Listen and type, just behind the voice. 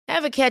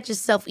Ever catch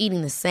yourself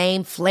eating the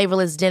same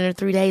flavorless dinner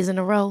 3 days in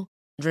a row?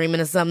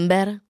 Dreaming of something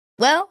better?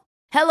 Well,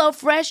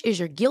 HelloFresh is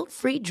your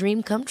guilt-free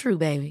dream come true,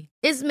 baby.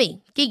 It's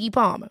me, Keke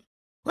Palmer.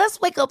 Let's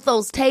wake up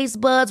those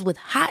taste buds with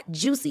hot,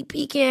 juicy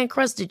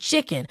pecan-crusted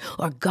chicken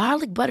or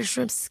garlic butter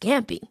shrimp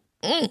scampi.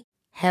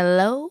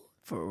 Hello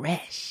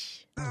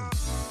Fresh.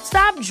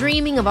 Stop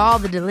dreaming of all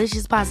the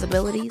delicious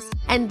possibilities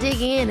and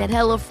dig in at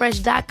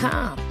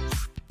HelloFresh.com.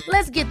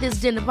 Let's get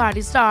this dinner party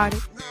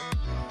started.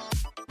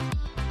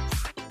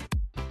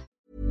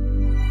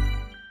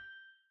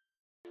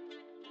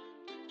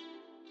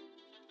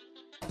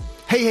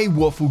 Hey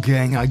Waffle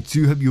Gang, I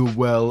do hope you're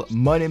well.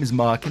 My name is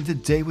Mark and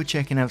today we're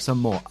checking out some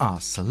more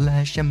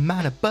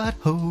r/Amada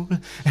Butthole.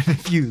 And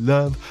if you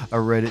love a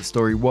Reddit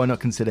story, why not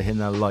consider hitting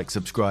that like,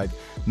 subscribe,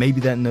 maybe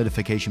that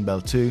notification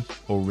bell too,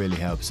 all really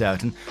helps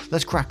out. And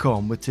let's crack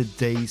on with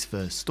today's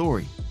first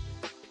story.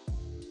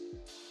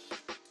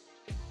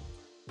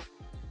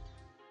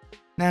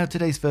 Now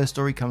today's first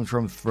story comes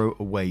from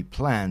Throwaway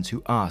Plans,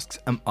 who asks,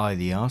 am I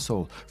the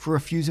arsehole for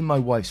refusing my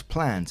wife's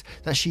plans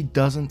that she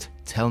doesn't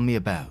tell me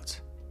about?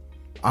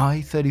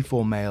 I,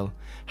 34 male,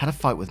 had a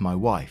fight with my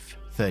wife,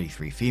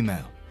 33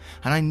 female,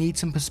 and I need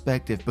some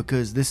perspective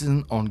because this is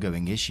an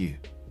ongoing issue.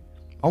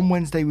 On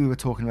Wednesday we were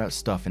talking about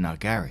stuff in our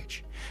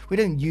garage. We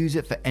don't use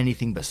it for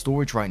anything but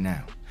storage right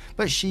now,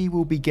 but she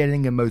will be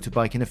getting a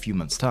motorbike in a few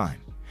months' time.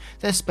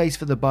 There's space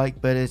for the bike,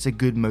 but it's a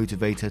good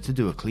motivator to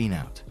do a clean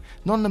out.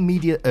 Not an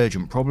immediate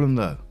urgent problem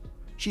though.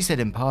 She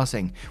said in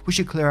passing, we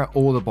should clear out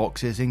all the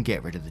boxes and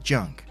get rid of the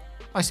junk.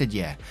 I said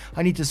yeah,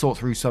 I need to sort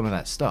through some of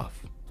that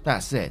stuff.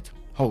 That's it.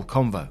 Whole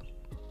convo.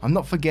 I'm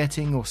not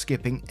forgetting or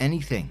skipping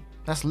anything.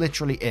 That's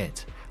literally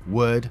it,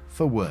 word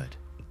for word.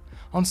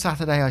 On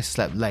Saturday I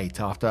slept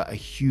late after a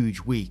huge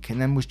week and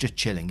then was just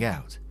chilling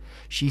out.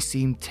 She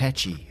seemed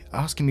tetchy,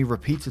 asking me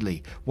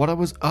repeatedly what I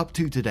was up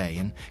to today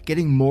and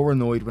getting more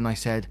annoyed when I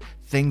said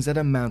things that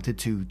amounted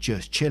to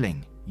just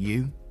chilling.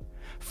 You?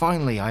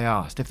 Finally I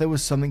asked if there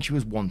was something she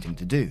was wanting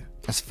to do.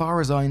 As far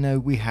as I know,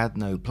 we had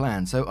no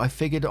plan, so I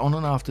figured on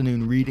an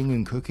afternoon reading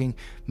and cooking,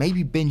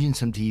 maybe binging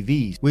some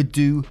TVs, would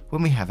do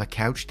when we have a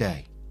couch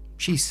day.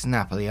 She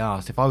snappily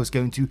asked if I was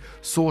going to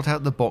sort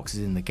out the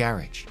boxes in the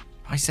garage.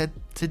 I said,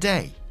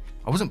 today.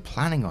 I wasn't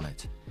planning on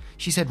it.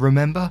 She said,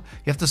 remember,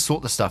 you have to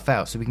sort the stuff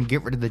out so we can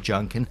get rid of the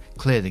junk and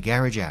clear the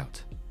garage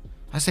out.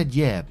 I said,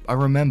 yeah, I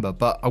remember,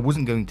 but I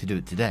wasn't going to do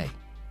it today.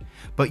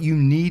 But you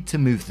need to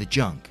move the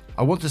junk.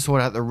 I want to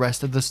sort out the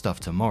rest of the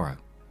stuff tomorrow.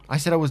 I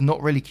said I was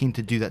not really keen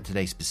to do that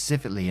today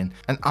specifically and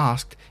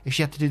asked if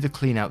she had to do the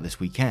clean out this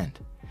weekend,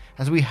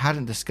 as we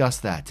hadn't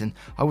discussed that and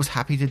I was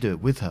happy to do it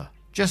with her,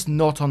 just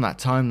not on that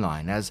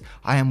timeline as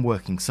I am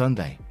working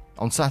Sunday.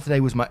 On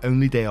Saturday was my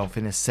only day off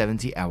in a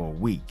 70-hour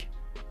week.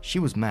 She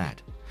was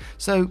mad.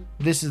 So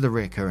this is the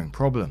recurring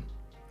problem.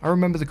 I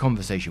remember the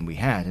conversation we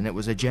had and it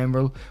was a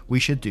general we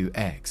should do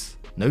X.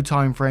 No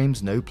time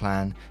frames, no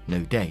plan,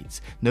 no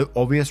dates, no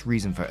obvious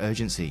reason for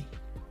urgency.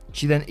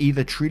 She then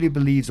either truly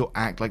believes or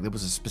acts like there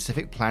was a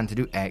specific plan to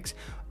do X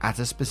at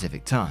a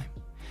specific time,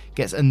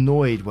 gets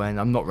annoyed when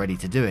I'm not ready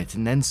to do it,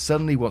 and then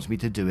suddenly wants me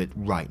to do it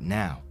right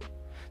now.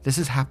 This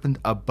has happened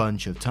a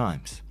bunch of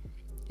times.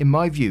 In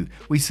my view,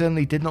 we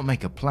certainly did not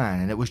make a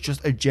plan and it was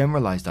just a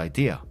generalized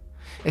idea.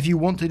 If you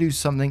want to do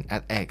something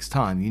at X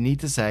time, you need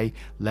to say,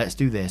 let's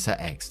do this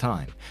at X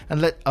time, and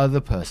let other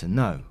person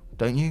know,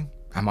 don't you?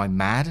 Am I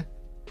mad?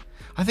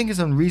 I think it's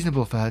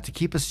unreasonable for her to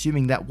keep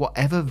assuming that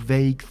whatever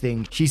vague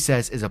thing she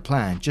says is a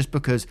plan just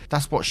because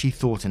that's what she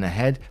thought in her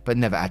head but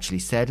never actually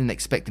said, and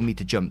expecting me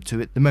to jump to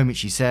it the moment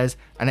she says,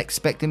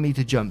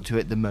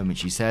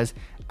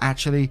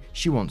 actually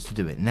she wants to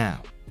do it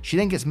now. She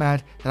then gets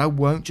mad that I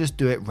won't just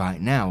do it right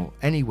now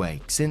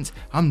anyway, since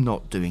I'm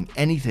not doing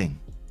anything.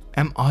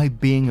 Am I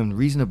being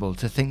unreasonable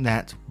to think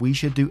that we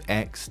should do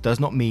X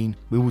does not mean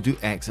we will do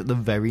X at the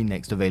very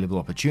next available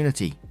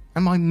opportunity?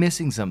 Am I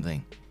missing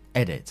something?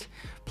 Edit.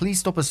 Please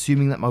stop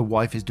assuming that my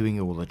wife is doing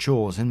all the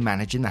chores and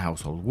managing the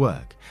household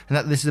work, and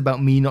that this is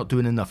about me not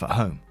doing enough at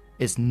home.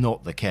 It's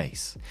not the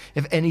case.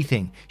 If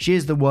anything, she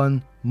is the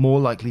one more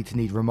likely to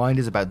need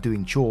reminders about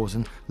doing chores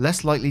and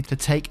less likely to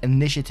take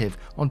initiative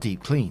on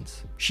deep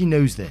cleans. She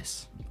knows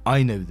this.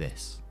 I know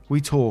this. We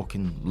talk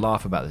and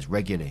laugh about this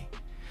regularly.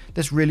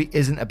 This really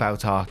isn't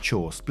about our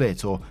chore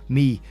split or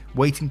me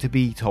waiting to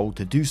be told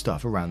to do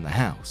stuff around the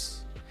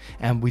house.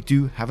 And we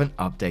do have an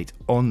update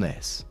on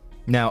this.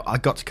 Now, I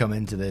got to come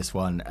into this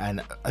one,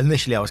 and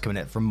initially I was coming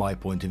at it from my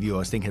point of view. I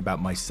was thinking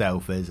about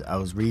myself as I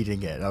was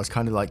reading it, and I was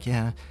kind of like,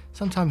 yeah,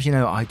 sometimes,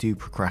 I do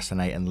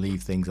procrastinate and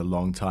leave things a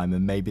long time,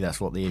 and maybe that's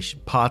what the issue,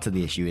 part of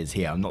the issue is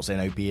here. I'm not saying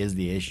OP is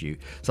the issue.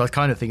 So I was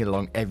kind of thinking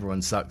along,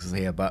 everyone sucks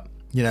here, but,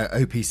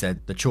 OP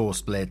said the chore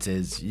split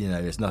is,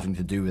 it's nothing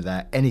to do with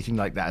that, anything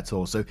like that at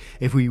all. So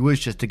if we was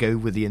just to go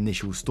with the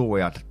initial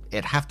story,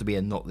 it'd have to be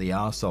a not the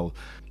arsehole,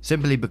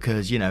 simply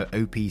because,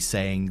 OP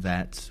saying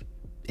that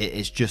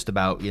it's just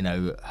about,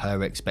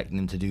 her expecting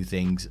them to do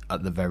things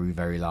at the very,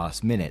 very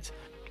last minute.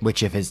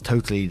 Which if it's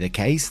totally the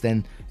case,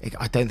 then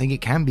I don't think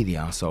it can be the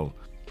arsehole.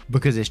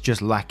 because it's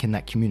just lacking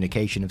that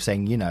communication of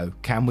saying,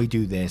 can we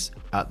do this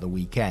at the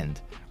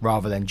weekend,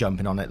 rather than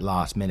jumping on it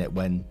last minute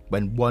when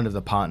one of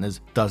the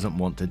partners doesn't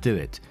want to do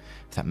it,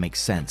 if that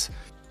makes sense.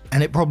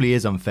 And it probably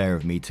is unfair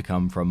of me to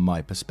come from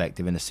my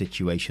perspective in a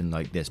situation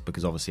like this,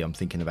 because obviously I'm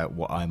thinking about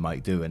what I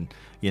might do, and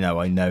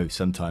I know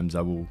sometimes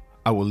I will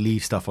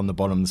leave stuff on the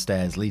bottom of the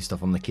stairs, leave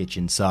stuff on the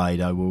kitchen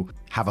side. I will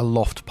have a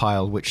loft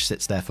pile which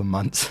sits there for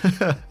months.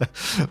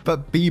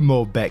 But Be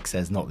More Beck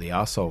says, not the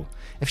arsehole.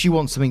 If she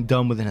wants something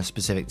done within a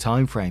specific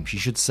time frame, she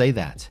should say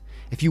that.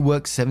 If you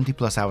work 70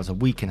 plus hours a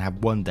week and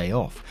have one day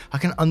off, I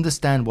can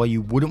understand why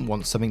you wouldn't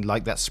want something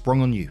like that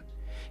sprung on you.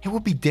 It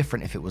would be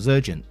different if it was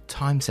urgent,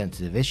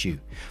 time-sensitive issue,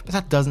 but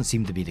that doesn't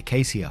seem to be the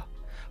case here.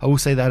 I will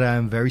say that I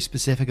am very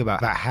specific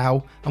about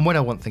how and when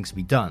I want things to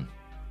be done,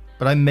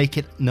 but I make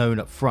it known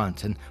up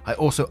front, and I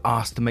also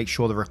ask to make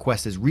sure the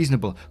request is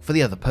reasonable for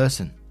the other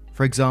person.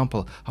 For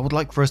example, I would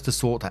like for us to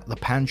sort the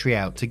pantry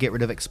out to get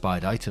rid of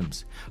expired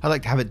items. I'd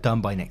like to have it done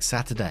by next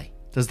Saturday.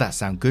 Does that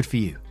sound good for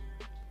you?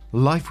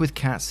 Life with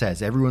Cat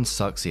says, everyone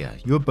sucks here.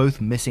 You're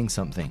both missing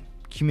something.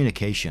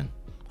 Communication.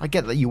 I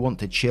get that you want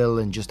to chill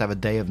and just have a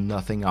day of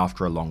nothing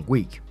after a long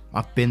week.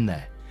 I've been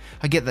there.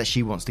 I get that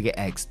she wants to get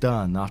X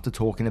done after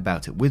talking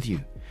about it with you.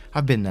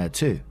 I've been there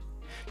too.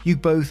 You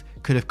both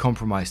could have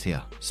compromised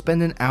here.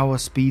 Spend an hour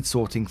speed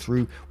sorting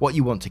through what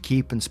you want to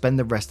keep and spend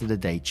the rest of the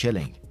day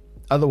chilling.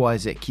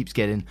 Otherwise it keeps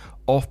getting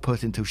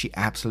off-put until she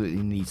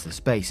absolutely needs the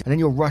space, and then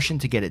you're rushing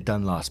to get it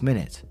done last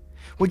minute.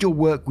 Would your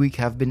work week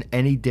have been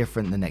any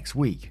different the next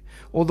week,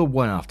 or the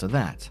one after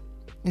that?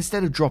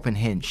 Instead of dropping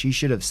hints, she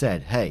should have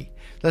said, hey,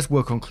 let's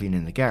work on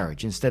cleaning the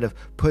garage, instead of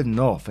putting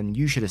off, and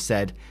you should have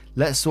said,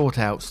 let's sort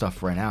out stuff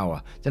for an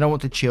hour, then I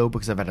want to chill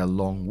because I've had a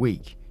long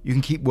week. You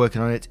can keep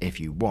working on it if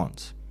you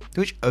want. To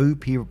which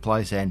OP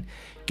replies saying,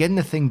 getting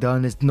the thing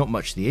done is not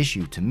much the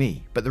issue to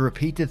me, but the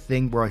repeated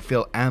thing where I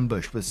feel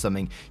ambushed with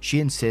something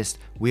she insists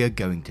we are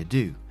going to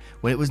do,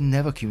 when it was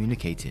never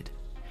communicated.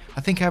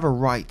 I think I have a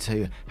right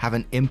to have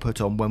an input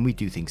on when we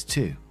do things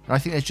too, and I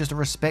think there's just a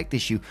respect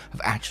issue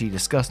of actually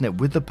discussing it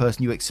with the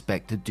person you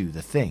expect to do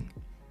the thing.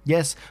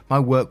 Yes, my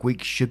work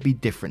week should be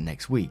different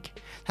next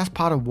week. That's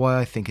part of why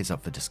I think it's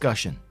up for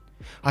discussion.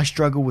 I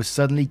struggle with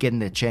suddenly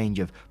getting a change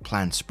of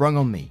plan sprung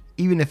on me,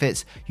 even if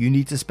it's you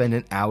need to spend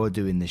an hour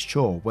doing this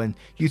chore when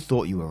you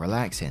thought you were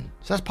relaxing.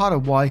 So that's part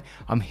of why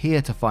I'm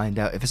here to find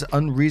out if it's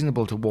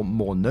unreasonable to want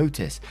more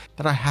notice,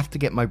 that I have to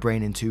get my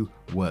brain into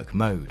work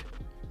mode.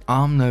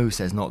 Armno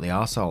says not the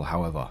arsehole,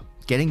 however.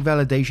 Getting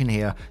validation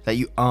here that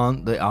you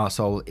aren't the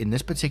arsehole in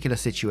this particular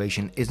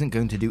situation isn't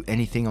going to do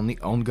anything on the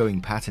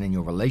ongoing pattern in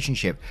your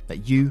relationship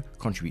that you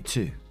contribute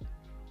to.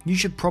 You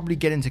should probably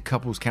get into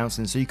couples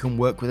counseling so you can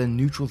work with a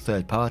neutral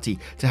third party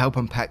to help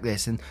unpack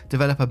this and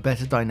develop a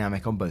better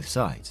dynamic on both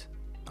sides.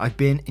 I've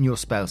been in your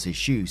spouse's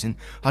shoes, and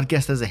I'd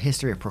guess there's a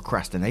history of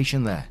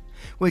procrastination there,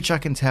 which I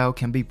can tell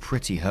can be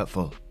pretty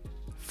hurtful.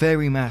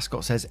 Fairy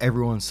Mascot says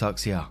everyone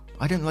sucks here.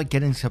 I don't like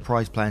getting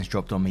surprise plans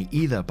dropped on me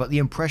either, but the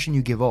impression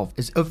you give off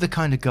is of the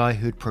kind of guy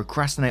who'd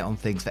procrastinate on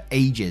things for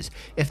ages,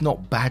 if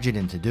not badgered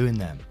into doing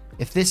them.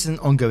 If this is an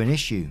ongoing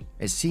issue,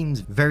 it seems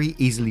very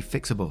easily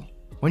fixable.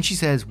 When she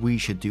says we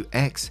should do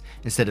X,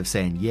 instead of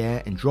saying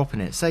yeah and dropping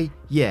it, say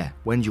yeah,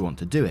 when do you want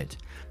to do it?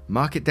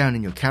 Mark it down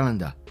in your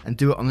calendar and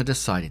do it on a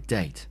decided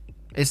date.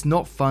 It's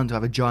not fun to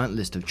have a giant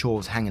list of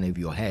chores hanging over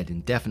your head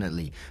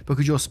indefinitely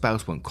because your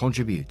spouse won't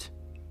contribute.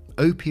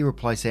 OP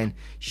replies saying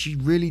she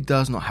really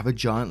does not have a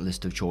giant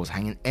list of chores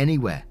hanging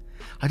anywhere.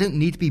 I don't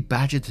need to be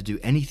badgered to do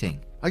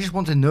anything. I just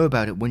want to know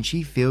about it when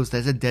she feels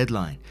there's a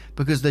deadline,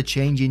 because the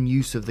change in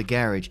use of the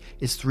garage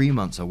is 3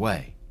 months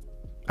away.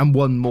 And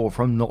one more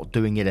from Not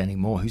Doing It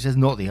Anymore, who says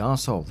not the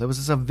arsehole. There was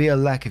a severe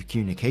lack of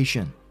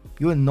communication.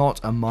 You are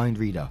not a mind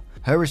reader.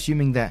 Her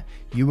assuming that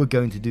you were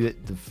going to do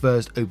it the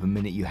first open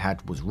minute you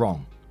had was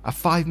wrong. A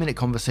 5-minute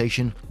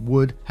conversation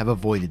would have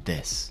avoided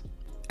this.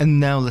 And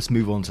now let's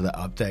move on to the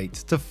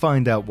update to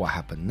find out what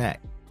happened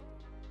next.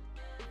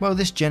 Well,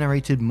 this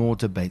generated more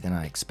debate than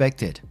I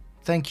expected.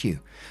 Thank you.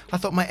 I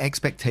thought my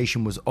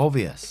expectation was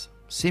obvious.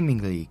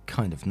 Seemingly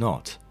kind of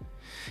not.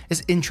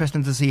 It's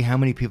interesting to see how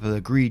many people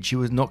agreed she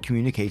was not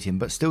communicating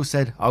but still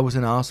said I was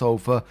an arsehole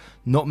for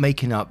not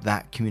making up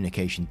that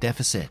communication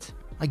deficit.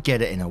 I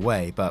get it in a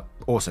way, but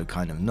also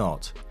kind of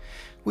not.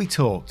 We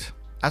talked.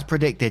 As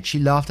predicted, she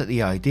laughed at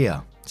the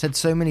idea. Said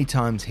so many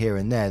times here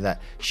and there that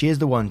she is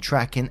the one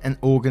tracking and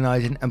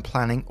organising and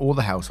planning all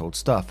the household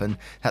stuff, and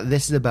that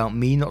this is about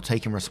me not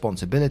taking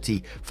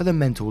responsibility for the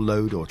mental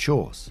load or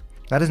chores.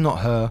 That is not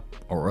her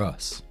or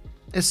us.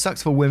 It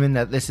sucks for women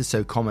that this is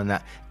so common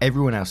that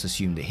everyone else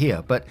assumed it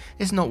here, but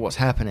it's not what's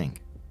happening.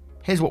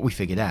 Here's what we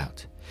figured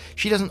out.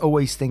 She doesn't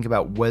always think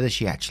about whether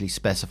she actually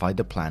specified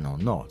the plan or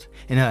not.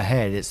 In her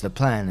head it's the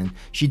plan, and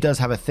she does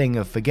have a thing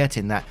of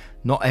forgetting that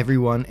not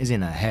everyone is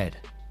in her head.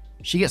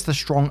 She gets the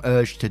strong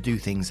urge to do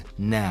things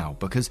now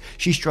because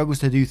she struggles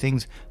to do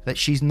things that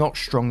she's not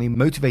strongly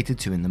motivated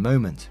to in the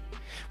moment.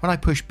 When I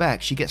push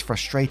back, she gets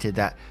frustrated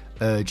that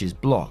urge is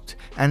blocked,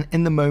 and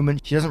in the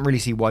moment she doesn't really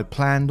see why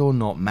planned or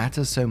not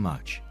matters so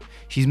much.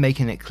 She's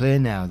making it clear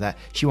now that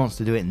she wants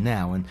to do it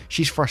now, and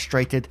she's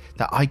frustrated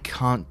that I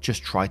can't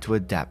just try to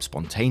adapt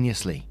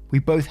spontaneously. We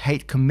both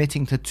hate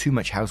committing to too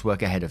much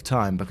housework ahead of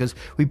time because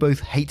we both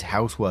hate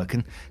housework,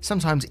 and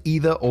sometimes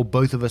either or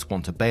both of us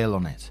want to bail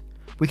on it.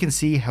 We can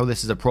see how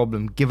this is a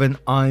problem given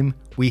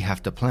we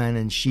have to plan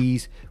and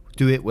she's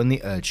do it when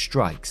the urge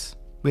strikes.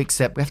 We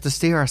accept we have to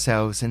steer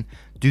ourselves and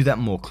do that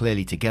more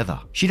clearly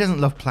together. She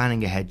doesn't love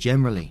planning ahead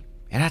generally.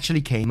 It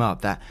actually came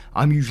up that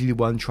I'm usually the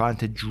one trying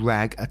to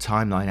drag a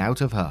timeline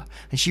out of her,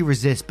 and she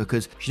resists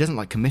because she doesn't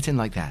like committing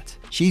like that.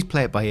 She's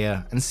play it by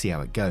ear and see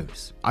how it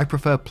goes. I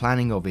prefer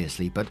planning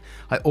obviously, but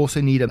I also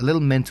need a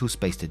little mental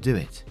space to do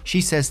it.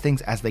 She says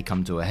things as they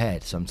come to a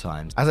head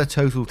sometimes, as a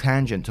total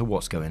tangent to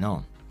what's going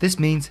on. This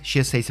means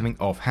she'll say something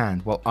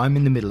offhand while I'm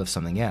in the middle of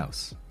something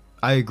else.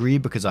 I agree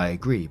because I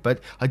agree, but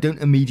I don't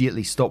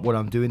immediately stop what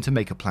I'm doing to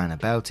make a plan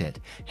about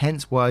it,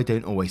 hence why I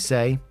don't always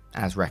say,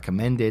 as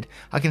recommended,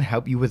 I can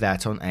help you with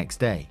that on X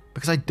day,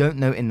 because I don't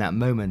know in that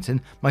moment and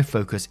my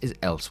focus is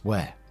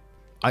elsewhere.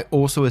 I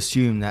also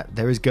assume that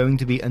there is going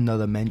to be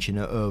another mention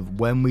of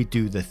when we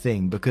do the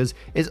thing because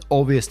it's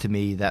obvious to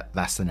me that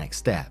that's the next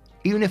step.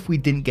 Even if we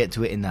didn't get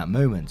to it in that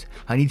moment,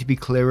 I need to be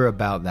clearer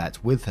about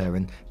that with her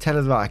and tell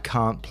her that I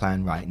can't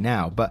plan right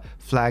now, but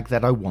flag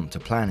that I want to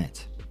plan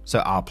it.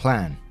 So our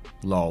plan,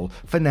 lol,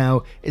 for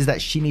now is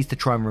that she needs to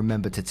try and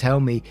remember to tell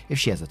me if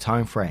she has a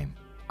time frame.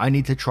 I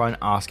need to try and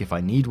ask if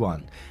I need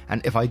one,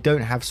 and if I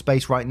don't have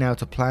space right now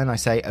to plan, I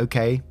say,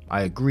 okay,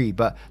 I agree,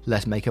 but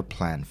let's make a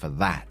plan for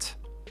that.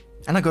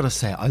 And I gotta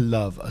say, I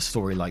love a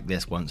story like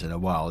this once in a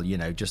while,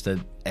 just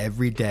an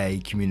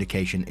everyday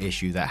communication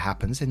issue that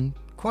happens in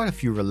quite a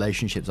few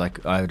relationships,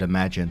 I would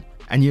imagine.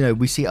 And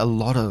we see a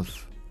lot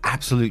of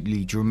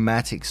absolutely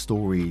dramatic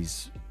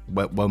stories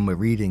when we're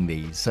reading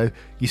these. So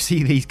you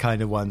see these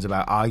kind of ones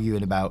about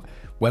arguing about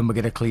when we're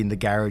going to clean the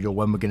garage or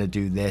when we're going to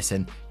do this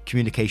and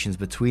communications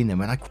between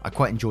them, and I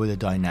quite enjoy the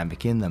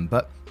dynamic in them.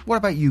 But what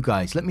about you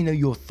guys? Let me know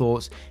your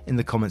thoughts in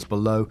the comments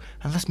below,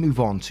 and let's move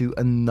on to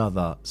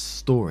another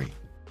story.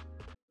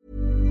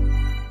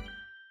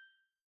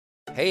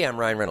 Hey, I'm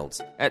Ryan Reynolds.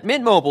 At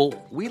Mint Mobile,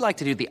 we like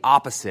to do the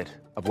opposite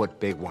of what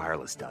Big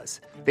Wireless does.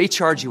 They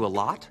charge you a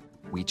lot,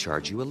 we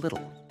charge you a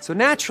little. So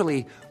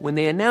naturally, when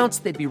they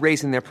announced they'd be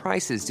raising their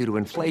prices due to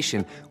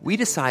inflation, we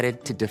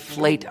decided to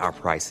deflate our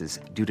prices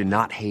due to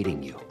not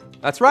hating you.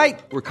 That's right.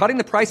 We're cutting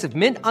the price of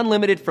Mint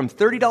Unlimited from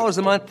 $30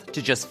 a month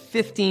to just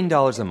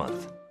 $15 a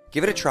month.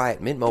 Give it a try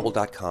at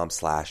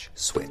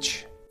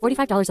mintmobile.com/switch.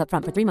 $45 up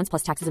front for 3 months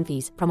plus taxes and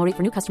fees. Promo rate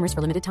for new customers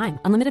for limited time.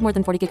 Unlimited more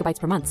than 40 gigabytes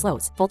per month.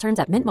 Slows full terms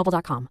at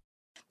mintmobile.com.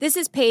 This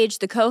is Paige,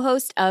 the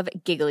co-host of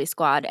Giggly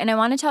Squad, and I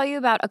want to tell you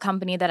about a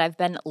company that I've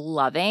been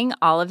loving,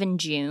 Olive &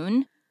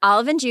 June.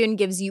 Olive & June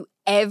gives you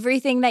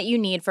everything that you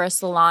need for a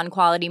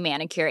salon-quality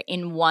manicure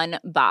in one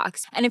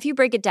box. And if you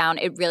break it down,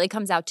 it really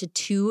comes out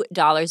to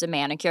 $2 a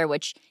manicure,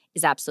 which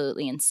is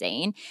absolutely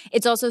insane.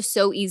 It's also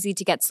so easy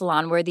to get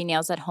salon-worthy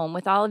nails at home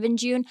with Olive &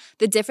 June.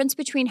 The difference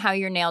between how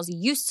your nails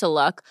used to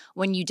look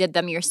when you did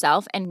them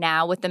yourself and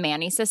now with the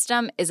Mani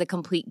system is a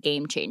complete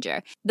game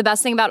changer. The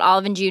best thing about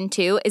Olive & June,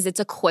 too, is it's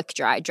a quick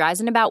dry. Dries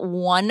in about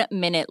 1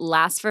 minute,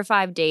 lasts for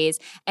 5 days,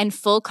 and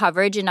full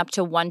coverage in up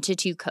to 1 to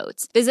 2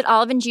 coats. Visit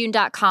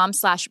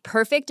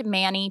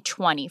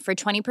oliveandjune.com/perfectmani20 for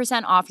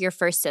 20% off your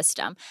first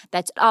system.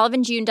 That's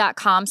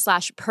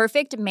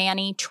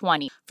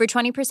oliveandjune.com/perfectmani20 for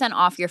 20%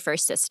 off your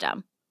first system.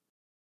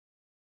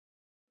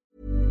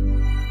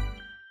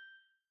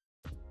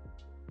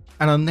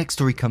 And our next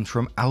story comes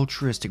from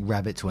Altruistic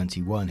Rabbit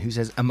 21, who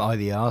says, am I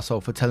the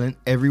arsehole for telling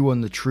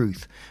everyone the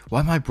truth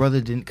why my brother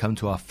didn't come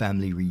to our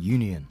family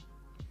reunion?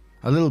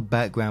 A little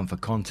background for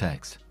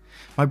context.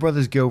 My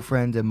brother's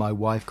girlfriend and my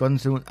wife got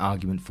into an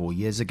argument 4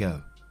 years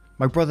ago.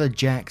 My brother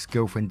Jack's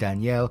girlfriend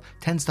Danielle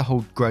tends to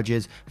hold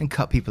grudges and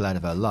cut people out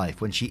of her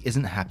life when she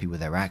isn't happy with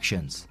their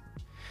actions.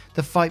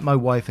 The fight my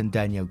wife and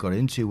Danielle got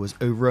into was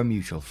over a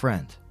mutual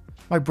friend,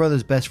 my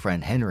brother's best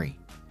friend Henry.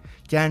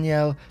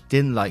 Danielle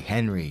didn't like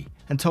Henry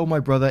and told my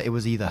brother it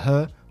was either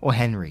her or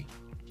Henry.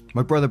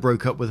 My brother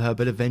broke up with her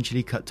but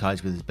eventually cut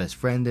ties with his best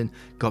friend and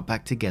got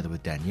back together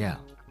with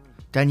Danielle.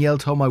 Danielle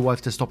told my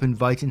wife to stop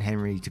inviting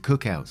Henry to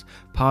cookouts,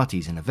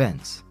 parties and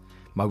events.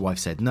 My wife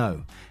said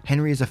no.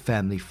 Henry is a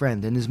family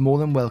friend and is more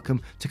than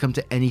welcome to come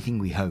to anything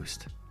we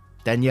host.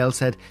 Danielle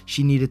said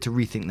she needed to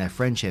rethink their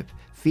friendship,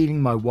 feeling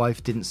my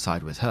wife didn't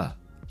side with her.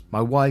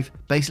 My wife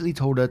basically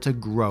told her to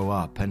grow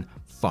up and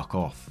fuck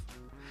off.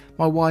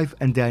 My wife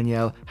and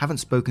Danielle haven't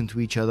spoken to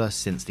each other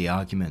since the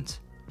argument.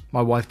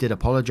 My wife did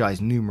apologize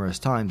numerous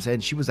times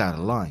and she was out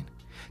of line.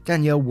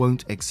 Danielle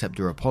won't accept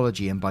her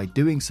apology and by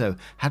doing so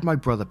had my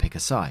brother pick a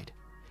side.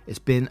 It's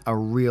been a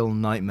real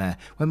nightmare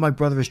when my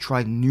brother has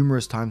tried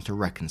numerous times to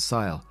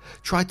reconcile,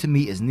 tried to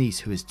meet his niece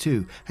who is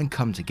 2 and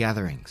come to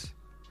gatherings.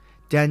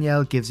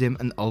 Danielle gives him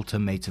an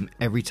ultimatum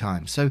every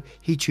time, so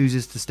he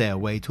chooses to stay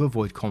away to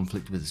avoid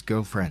conflict with his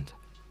girlfriend.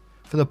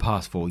 For the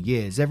past 4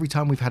 years, every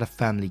time we've had a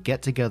family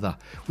get-together,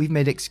 we've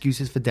made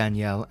excuses for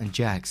Danielle and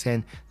Jack,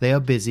 saying they are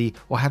busy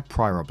or had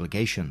prior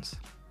obligations.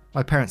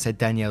 My parents said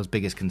Danielle's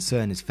biggest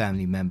concern is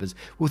family members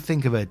will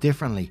think of her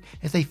differently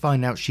if they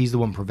find out she's the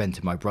one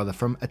preventing my brother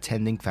from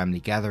attending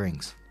family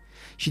gatherings.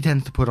 She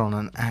tends to put on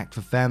an act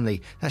for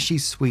family that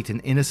she's sweet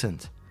and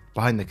innocent.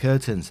 Behind the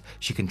curtains,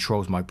 she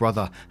controls my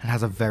brother and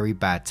has a very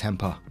bad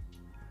temper.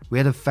 We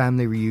had a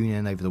family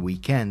reunion over the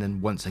weekend,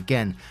 and once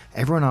again,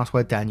 everyone asked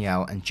where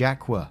Danielle and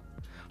Jack were.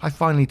 I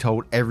finally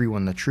told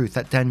everyone the truth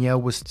that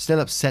Danielle was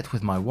still upset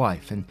with my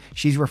wife and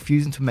she's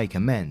refusing to make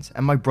amends,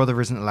 and my brother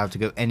isn't allowed to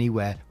go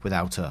anywhere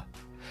without her.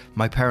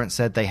 My parents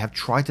said they have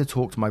tried to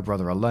talk to my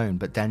brother alone,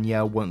 but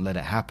Danielle won't let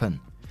it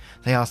happen.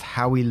 They asked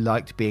how he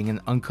liked being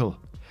an uncle.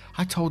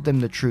 I told them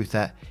the truth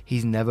that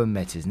he's never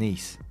met his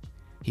niece.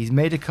 He's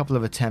made a couple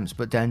of attempts,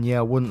 but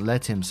Danielle wouldn't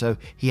let him, so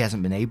he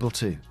hasn't been able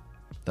to.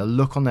 The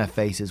look on their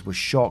faces was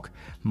shock,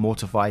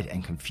 mortified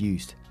and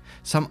confused.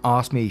 Some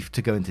asked me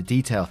to go into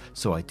detail,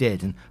 so I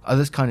did, and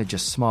others kind of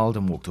just smiled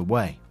and walked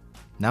away.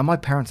 Now my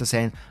parents are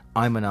saying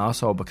I'm an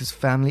arsehole because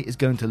family is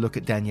going to look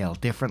at Danielle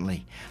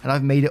differently, and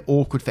I've made it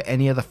awkward for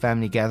any other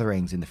family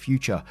gatherings in the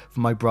future for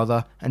my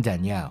brother and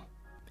Danielle.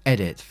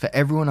 Edit, for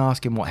everyone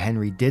asking what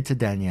Henry did to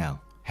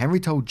Danielle. Henry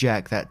told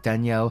Jack that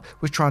Danielle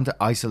was trying to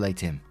isolate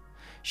him.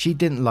 She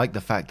didn't like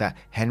the fact that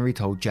Henry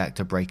told Jack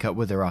to break up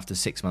with her after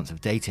 6 months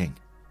of dating.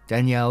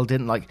 Danielle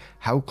didn't like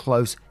how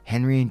close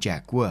Henry and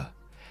Jack were.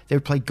 They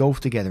would play golf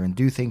together and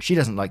do things she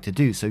doesn't like to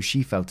do, so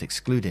she felt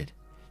excluded.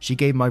 She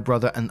gave my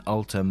brother an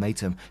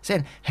ultimatum,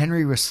 saying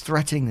Henry was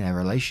threatening their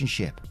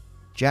relationship.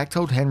 Jack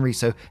told Henry,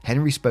 so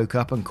Henry spoke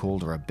up and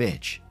called her a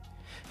bitch.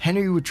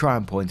 Henry would try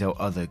and point out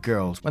other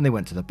girls when they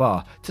went to the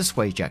bar to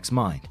sway Jack's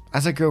mind.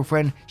 As a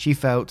girlfriend, she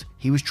felt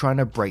he was trying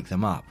to break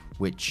them up,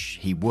 which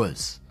he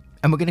was.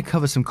 And we're going to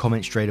cover some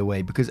comments straight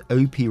away because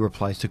OP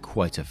replies to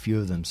quite a few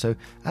of them. So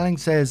Alan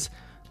says,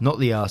 "Not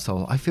the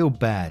arsehole, I feel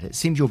bad. It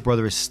seems your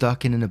brother is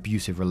stuck in an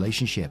abusive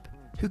relationship.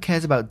 Who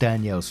cares about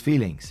Danielle's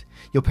feelings?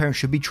 Your parents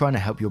should be trying to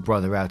help your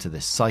brother out of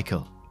this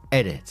cycle."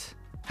 Edit.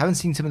 Haven't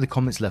seen some of the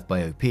comments left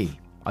by OP.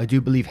 I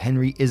do believe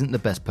Henry isn't the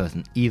best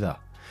person either.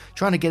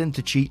 Trying to get him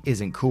to cheat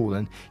isn't cool,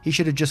 and he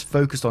should have just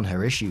focused on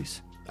her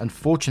issues.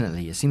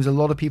 Unfortunately, it seems a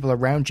lot of people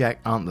around Jack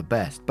aren't the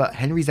best, but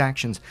Henry's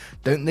actions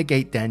don't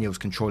negate Danielle's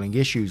controlling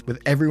issues with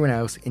everyone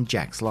else in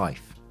Jack's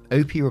life.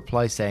 OP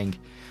replies saying,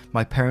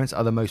 "My parents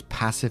are the most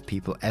passive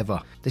people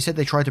ever. They said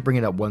they tried to bring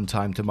it up one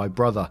time to my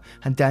brother,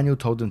 and Danielle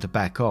told them to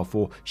back off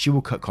or she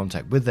will cut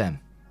contact with them.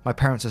 My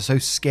parents are so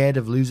scared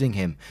of losing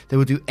him, they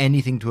will do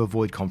anything to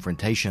avoid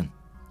confrontation."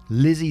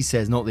 Lizzie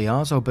says, "Not the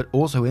arsehole, but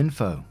also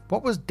info.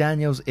 What was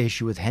Danielle's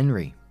issue with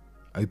Henry?"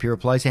 OP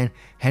replies saying,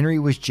 "Henry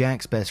was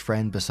Jack's best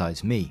friend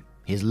besides me.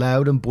 He is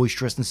loud and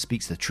boisterous and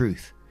speaks the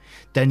truth.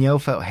 Danielle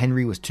felt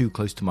Henry was too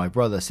close to my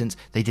brother since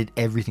they did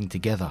everything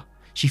together.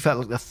 She felt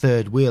like the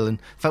third wheel and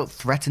felt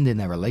threatened in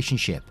their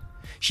relationship.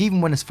 She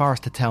even went as far as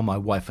to tell my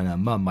wife and her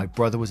mum my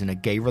brother was in a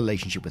gay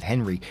relationship with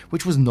Henry,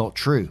 which was not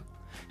true.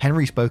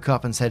 Henry spoke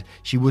up and said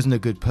she wasn't a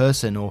good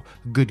person or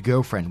good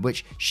girlfriend,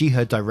 which she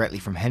heard directly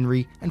from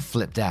Henry and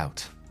flipped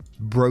out."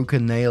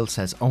 Broken Nail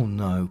says, "Oh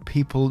no,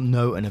 people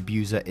know an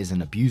abuser is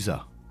an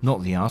abuser.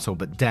 Not the arsehole,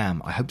 but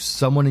damn, I hope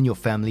someone in your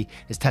family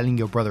is telling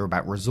your brother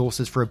about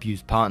resources for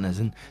abused partners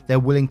and they're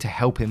willing to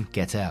help him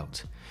get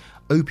out."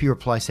 OP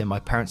replies saying, "My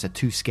parents are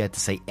too scared to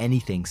say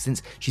anything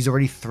since she's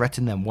already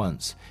threatened them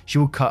once. She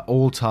will cut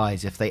all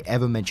ties if they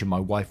ever mention my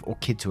wife or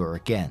kid to her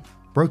again."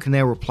 Broken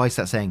Nail replies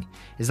that saying,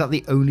 "Is that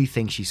the only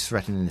thing she's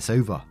threatening this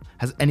over?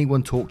 Has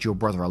anyone talked to your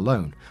brother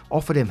alone,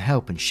 offered him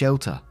help and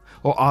shelter,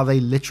 or are they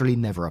literally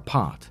never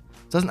apart?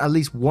 Doesn't at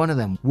least one of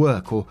them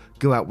work or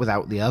go out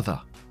without the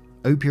other?"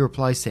 OP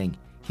replies saying,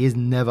 "He is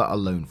never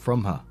alone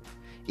from her.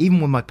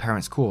 Even when my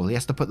parents call, he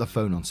has to put the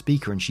phone on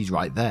speaker and she's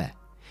right there.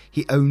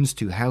 He owns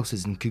 2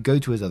 houses and could go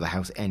to his other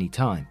house any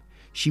time.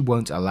 She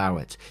won't allow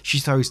it. She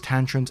throws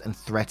tantrums and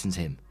threatens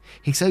him.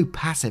 He's so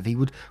passive he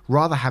would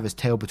rather have his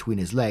tail between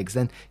his legs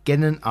than get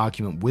in an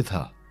argument with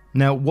her."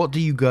 Now, what do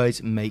you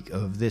guys make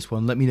of this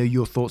one? Let me know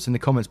your thoughts in the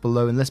comments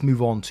below, and let's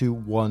move on to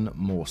one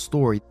more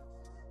story.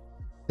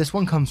 This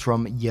one comes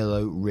from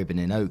Yellow Ribbon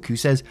in Oak, who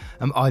says,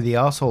 "Am I the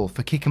arsehole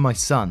for kicking my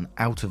son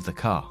out of the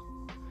car?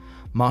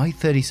 My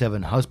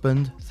 37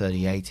 husband,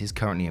 38, is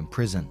currently in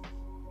prison.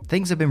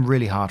 Things have been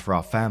really hard for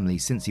our family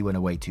since he went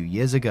away 2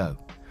 years ago.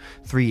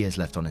 3 years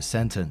left on his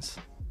sentence.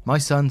 My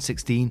son,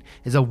 16,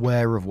 is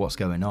aware of what's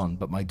going on,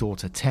 but my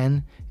daughter,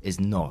 10, is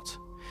not.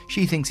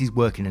 She thinks he's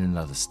working in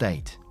another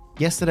state.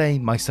 Yesterday,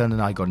 my son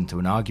and I got into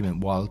an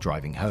argument while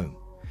driving home.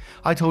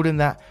 I told him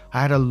that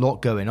I had a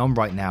lot going on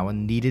right now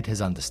and needed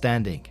his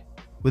understanding.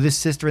 With his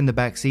sister in the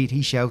back seat,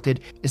 he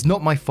shouted, 'It's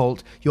not my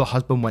fault your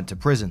husband went to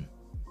prison.'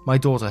 My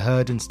daughter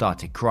heard and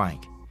started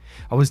crying.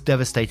 I was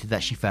devastated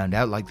that she found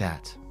out like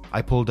that.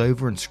 I pulled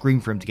over and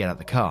screamed for him to get out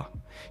the car.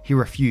 He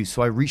refused,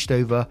 so I reached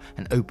over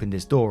and opened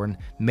his door and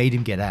made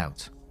him get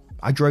out.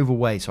 I drove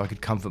away so I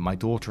could comfort my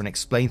daughter and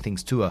explain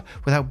things to her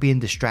without being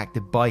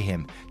distracted by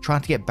him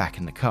trying to get back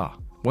in the car.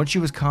 Once she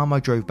was calm, I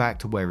drove back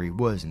to where he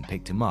was and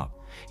picked him up.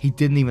 He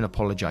didn't even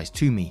apologize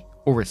to me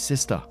or his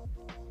sister.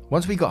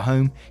 Once we got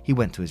home, he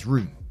went to his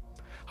room.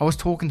 I was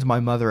talking to my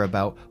mother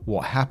about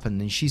what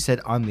happened and she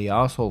said I'm the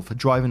arsehole for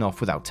driving off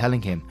without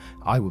telling him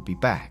I would be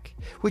back,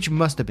 which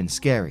must have been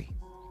scary.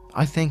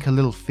 I think a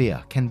little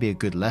fear can be a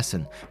good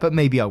lesson, but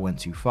maybe I went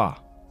too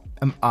far.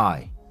 Am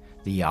I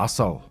the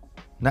arsehole?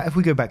 Now, if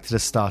we go back to the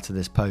start of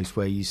this post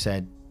where you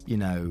said,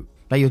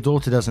 that your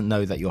daughter doesn't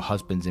know that your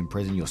husband's in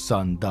prison, your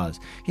son does.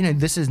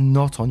 This is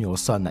not on your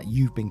son that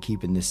you've been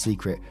keeping this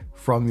secret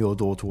from your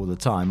daughter all the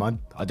time.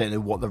 I don't know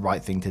what the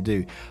right thing to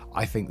do.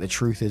 I think the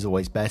truth is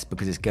always best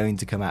because it's going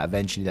to come out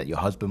eventually that your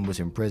husband was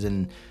in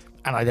prison.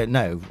 And I don't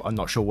know, I'm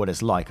not sure what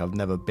it's like. I've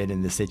never been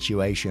in this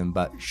situation,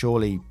 but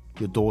surely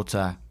your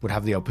daughter would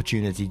have the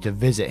opportunity to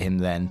visit him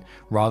then,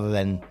 rather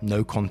than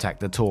no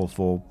contact at all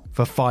for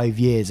 5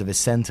 years of his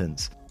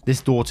sentence.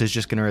 This daughter's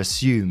just going to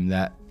assume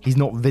that he's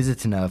not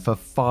visiting her for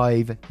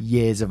 5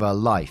 years of her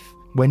life.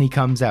 When he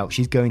comes out,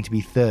 she's going to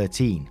be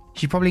 13.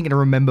 She's probably going to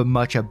remember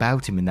much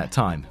about him in that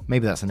time.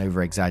 Maybe that's an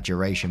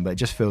over-exaggeration, but it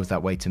just feels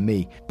that way to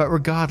me. But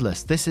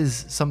regardless, this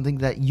is something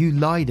that you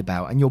lied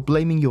about and you're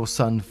blaming your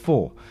son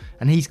for.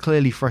 And he's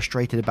clearly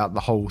frustrated about the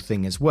whole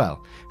thing as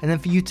well. And then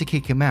for you to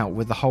kick him out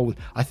with the whole,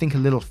 I think a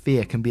little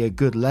fear can be a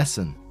good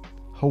lesson.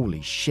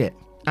 Holy shit.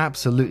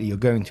 Absolutely, you're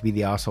going to be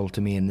the arsehole to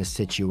me in this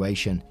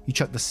situation. You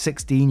chucked the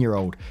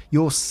 16-year-old,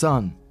 your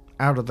son,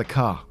 out of the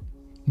car.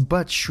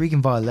 But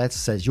Shrieking Violet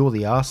says you're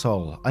the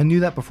arsehole. I knew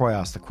that before I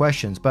asked the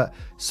questions, but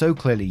so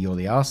clearly you're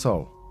the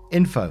arsehole.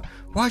 Info: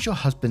 why is your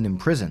husband in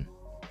prison?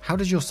 How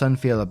does your son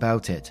feel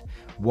about it?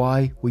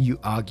 Why were you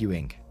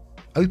arguing?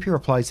 Opie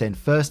replied saying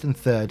first and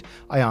third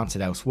I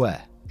answered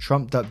elsewhere.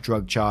 Trumped up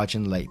drug charge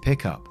and late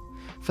pickup.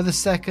 For the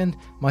second,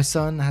 my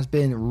son has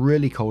been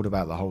really cold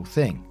about the whole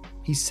thing.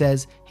 He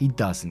says he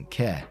doesn't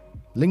care.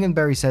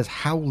 Lingonberry says,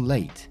 how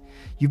late?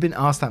 You've been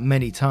asked that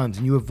many times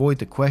and you avoid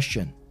the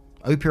question.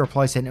 Opie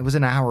replies saying, it was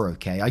an hour,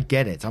 okay? I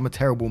get it. I'm a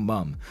terrible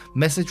mum.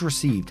 Message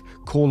received.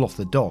 Call off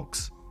the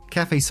dogs.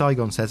 Cafe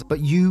Saigon says, but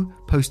you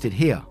posted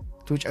here.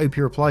 To which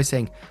Opie replies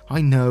saying,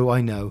 I know.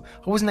 I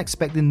wasn't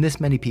expecting this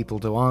many people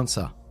to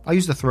answer. I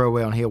used a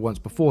throwaway on here once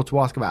before to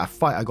ask about a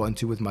fight I got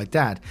into with my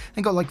dad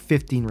and got like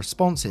 15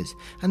 responses,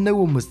 and no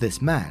one was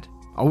this mad.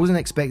 I wasn't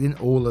expecting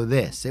all of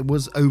this. It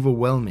was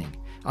overwhelming.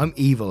 I'm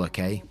evil,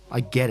 okay? I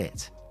get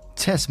it.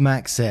 Tess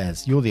Max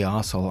says, you're the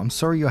arsehole. I'm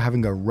sorry you're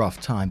having a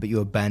rough time, but you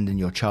abandoned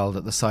your child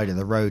at the side of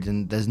the road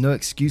and there's no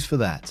excuse for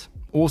that.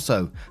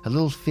 Also, a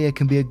little fear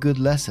can be a good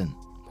lesson.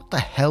 What the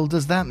hell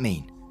does that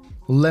mean?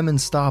 Lemon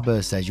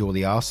Starburst says you're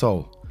the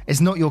arsehole.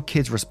 It's not your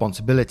kid's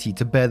responsibility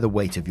to bear the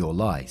weight of your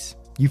lies.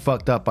 You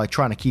fucked up by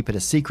trying to keep it a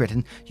secret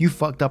and you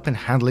fucked up in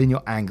handling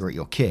your anger at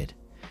your kid.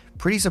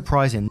 Pretty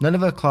surprising, none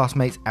of her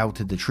classmates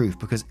outed the truth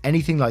because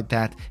anything like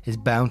that is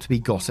bound to be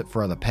gossip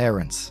for other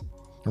parents.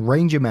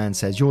 Ranger Man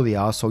says you're the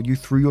arsehole, you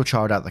threw your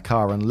child out the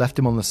car and left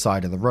him on the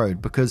side of the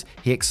road because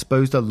he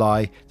exposed a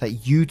lie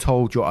that you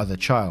told your other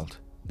child.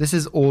 This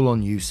is all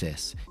on you,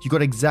 sis. You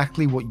got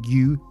exactly what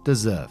you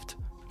deserved.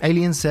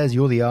 Alien says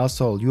you're the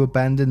arsehole, you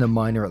abandoned a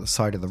minor at the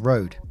side of the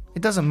road.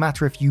 It doesn't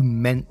matter if you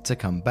meant to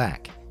come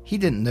back. He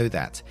didn't know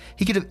that.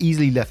 He could have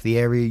easily left the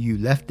area you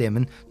left him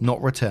and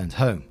not returned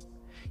home.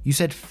 You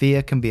said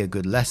fear can be a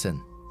good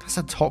lesson. That's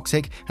a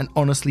toxic and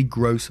honestly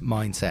gross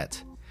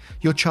mindset.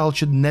 Your child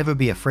should never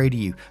be afraid of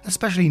you,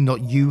 especially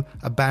not you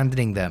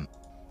abandoning them.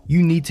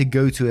 You need to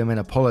go to him and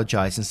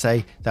apologize and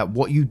say that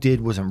what you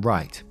did wasn't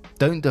right.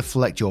 Don't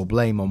deflect your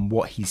blame on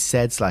what he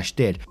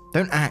said/did.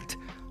 Don't act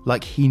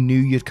like he knew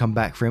you'd come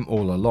back for him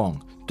all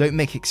along. Don't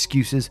make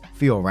excuses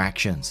for your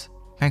actions.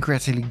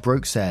 Pancreatically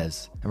Broke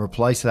says, and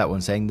replies to that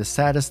one saying the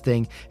saddest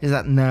thing is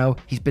that now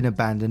he's been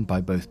abandoned by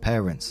both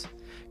parents.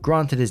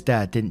 Granted, his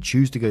dad didn't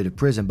choose to go to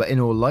prison, but in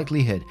all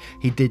likelihood,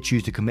 he did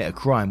choose to commit a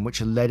crime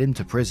which led him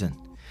to prison.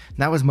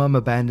 Now his mum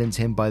abandons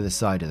him by the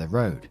side of the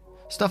road.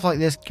 Stuff like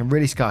this can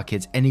really scar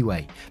kids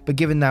anyway, but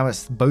given now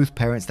it's both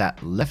parents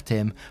that left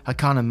him, I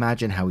can't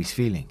imagine how he's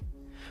feeling.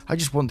 I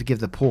just want to give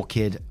the poor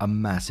kid a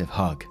massive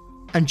hug.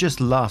 And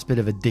just last bit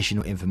of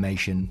additional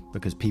information,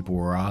 because people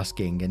were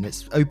asking, and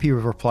it's OP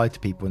replied to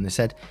people and they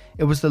said,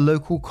 it was the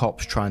local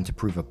cops trying to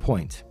prove a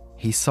point.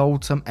 He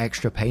sold some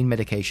extra pain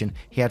medication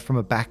he had from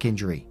a back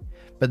injury,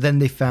 but then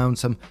they found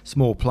some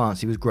small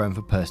plants he was growing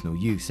for personal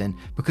use, and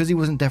because he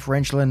wasn't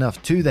deferential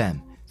enough to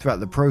them,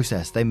 throughout the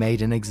process they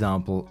made an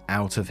example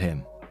out of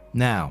him.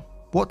 Now,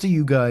 what do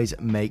you guys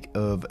make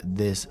of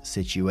this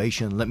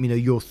situation? Let me know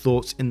your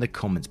thoughts in the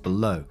comments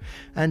below.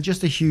 And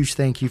just a huge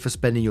thank you for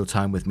spending your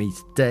time with me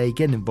today.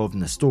 Getting involved in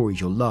the stories,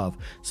 your love,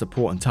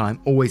 support and time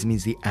always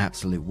means the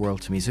absolute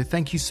world to me. So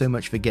thank you so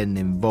much for getting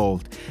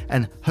involved.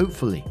 And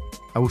hopefully,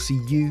 I will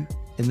see you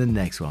in the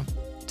next one.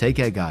 Take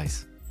care,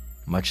 guys.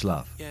 Much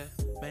love. Yeah,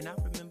 man, I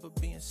remember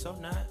being so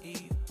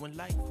naive when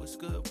life was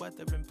good,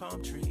 weather and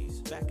palm trees.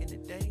 Back in the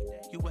day,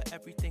 you were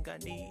everything I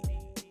need.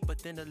 But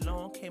then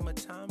along came a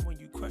time when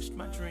you crushed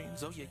my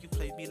dreams. Oh yeah, you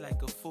played me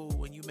like a fool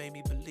when you made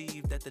me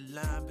believe that the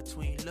line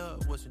between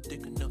love wasn't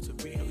thick enough to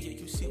read. Oh yeah,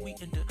 you see we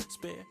in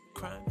despair,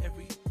 crime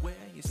everywhere.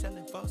 You're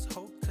selling false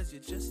hope cause you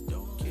just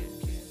don't care.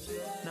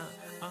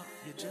 Nah,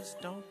 you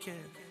just don't care.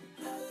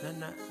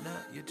 Nah,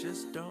 you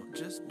just don't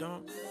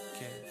care.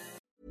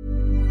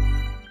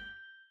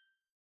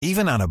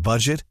 Even on a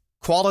budget,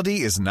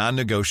 quality is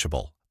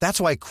non-negotiable.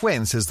 That's why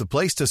Quince is the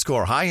place to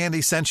score high-end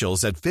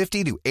essentials at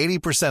 50 to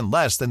 80%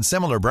 less than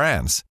similar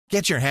brands.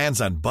 Get your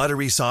hands on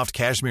buttery soft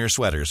cashmere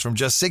sweaters from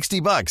just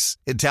 $60,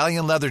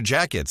 Italian leather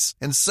jackets,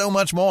 and so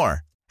much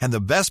more. And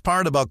the best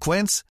part about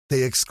Quince,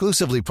 they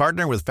exclusively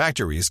partner with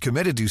factories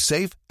committed to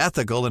safe,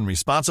 ethical, and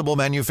responsible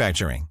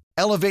manufacturing.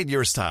 Elevate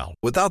your style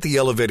without the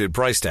elevated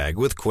price tag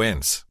with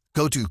Quince.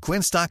 Go to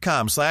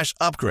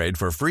quince.com/upgrade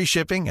for free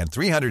shipping and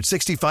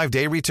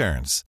 365-day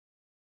returns.